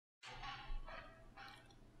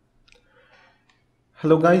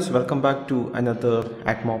Hello guys, welcome back to another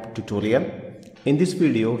AdMob tutorial. In this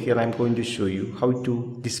video here I am going to show you how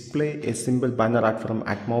to display a simple banner ad from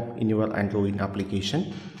AdMob in your Android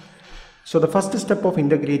application. So the first step of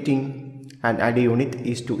integrating an ad unit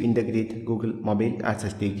is to integrate Google Mobile Ads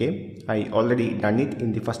SDK. I already done it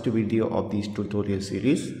in the first video of this tutorial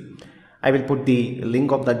series. I will put the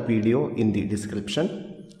link of that video in the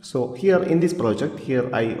description. So here in this project, here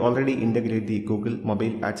I already integrate the Google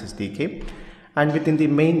Mobile Ads SDK. And within the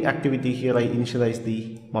main activity here I initialize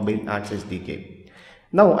the mobile ads SDK.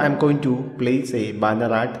 Now I am going to place a banner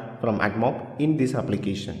ad from AdMob in this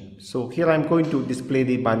application. So here I am going to display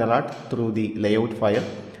the banner ad through the layout file.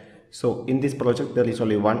 So in this project there is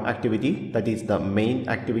only one activity, that is the main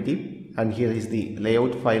activity, and here is the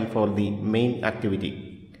layout file for the main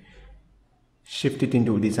activity. Shift it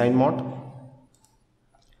into design mode.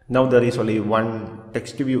 Now there is only one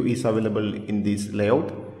text view is available in this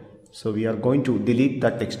layout. So we are going to delete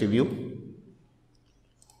that text view.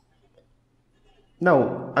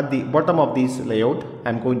 Now at the bottom of this layout I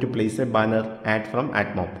am going to place a banner ad from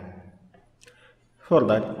AdMob. For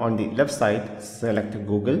that, on the left side select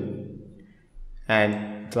Google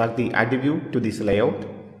and drag the ad view to this layout.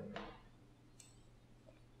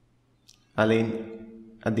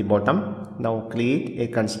 Align at the bottom. Now create a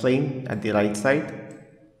constraint at the right side.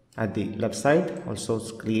 At the left side also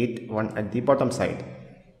create one at the bottom side.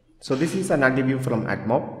 So this is an ad view from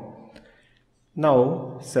AdMob.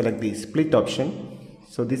 Now select the split option.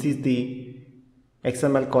 So this is the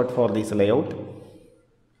XML code for this layout.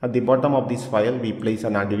 At the bottom of this file we place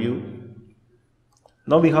an ad view.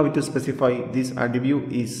 Now we have to specify this ad view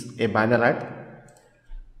is a banner ad.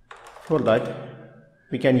 For that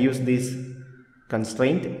we can use this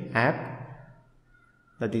constraint app,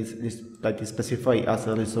 that is specify as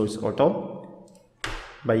a resource auto.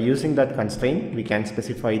 By using that constraint we can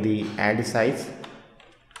specify the ad size.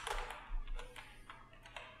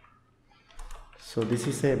 So this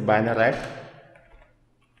is a banner ad,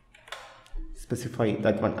 specify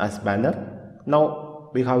that one as banner.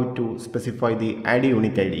 Now we have to specify the ad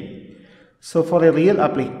unit ID. So for a real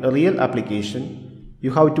application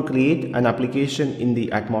you have to create an application in the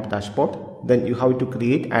AdMob dashboard, then you have to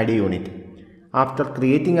create ad unit. After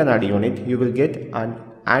creating an ad unit you will get an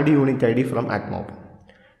ad unit ID from AdMob.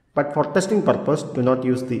 But for testing purpose, do not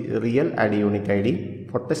use the real ad unit ID.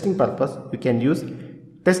 For testing purpose, you can use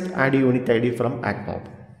test ad unit ID from AdMob.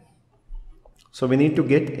 So we need to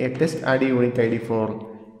get a test ad unit ID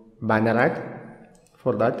for banner ad.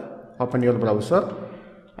 For that, open your browser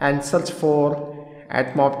and search for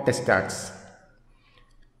AdMob test ads.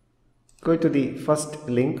 Go to the first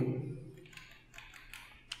link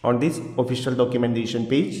on this official documentation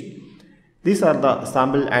page. These are the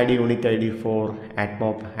sample ad unit ID for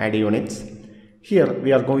AdMob ad units. Here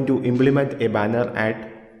we are going to implement a banner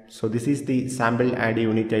ad. So this is the sample ad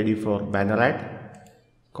unit ID for banner ad.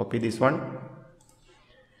 Copy this one.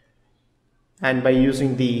 And by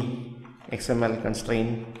using the XML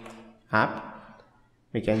constraint app,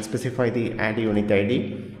 we can specify the ad unit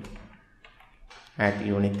ID. Ad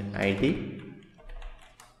unit ID.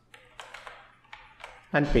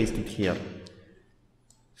 And paste it here.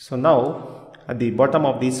 So now at the bottom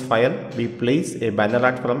of this file we place a banner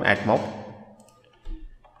ad from AdMob.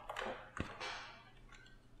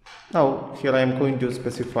 Now here I am going to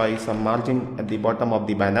specify some margin at the bottom of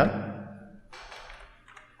the banner.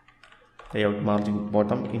 Layout margin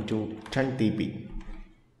bottom into 10 dp.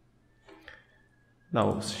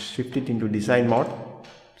 Now shift it into design mode.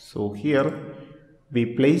 So here we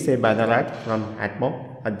place a banner ad from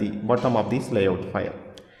AdMob at the bottom of this layout file.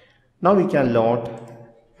 Now we can load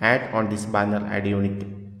ad on this banner ad unit.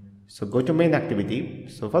 So go to main activity.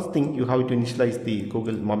 So first thing you have to initialize the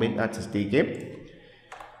Google Mobile Ads SDK.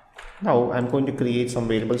 Now I am going to create some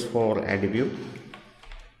variables for ad view.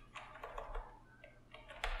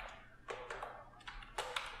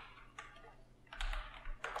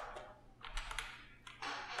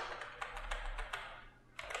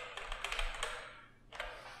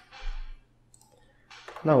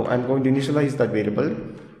 Now I am going to initialize that variable.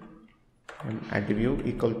 And ad view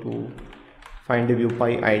equal to find view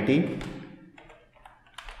by ID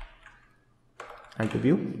ad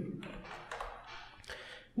view.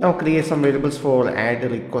 Now create some variables for ad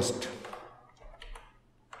request.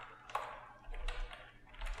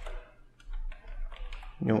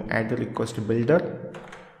 New ad request builder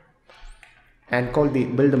and call the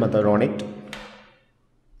build method on it.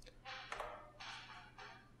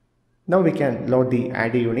 Now we can load the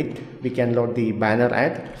ad unit. We can load the banner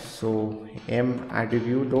ad. So add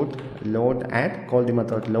view dot load ad, call the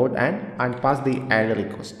method load ad and pass the ad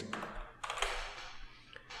request.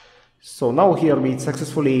 So now here we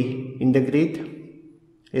successfully integrate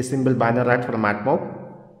a simple banner ad from AdMob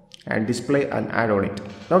and display an ad on it.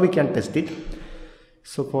 Now we can test it.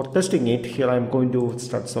 So for testing it, here I am going to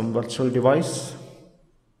start some virtual device.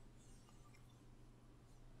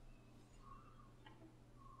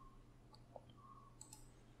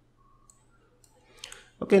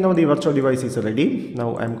 Okay, now the virtual device is ready.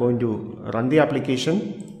 Now I am going to run the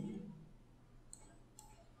application.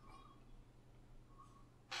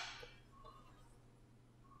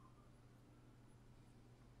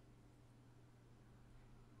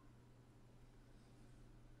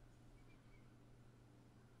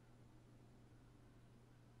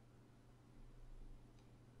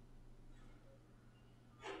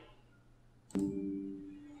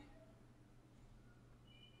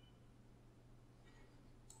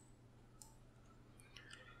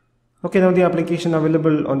 Okay, now the application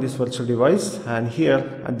available on this virtual device, and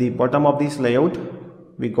here at the bottom of this layout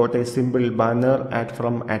we got a simple banner ad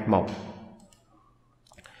from AdMob.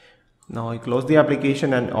 Now I close the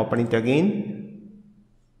application and open it again.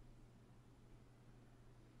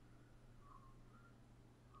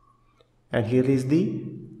 And here is the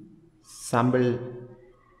sample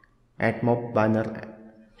AdMob banner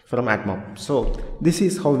from AdMob. So this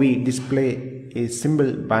is how we display a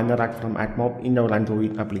simple banner ad from AdMob in our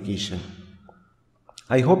Android application.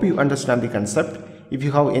 I hope you understand the concept. If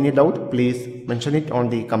you have any doubt, please mention it on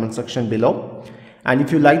the comment section below. And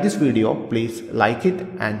if you like this video, please like it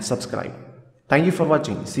and subscribe. Thank you for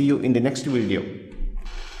watching. See you in the next video.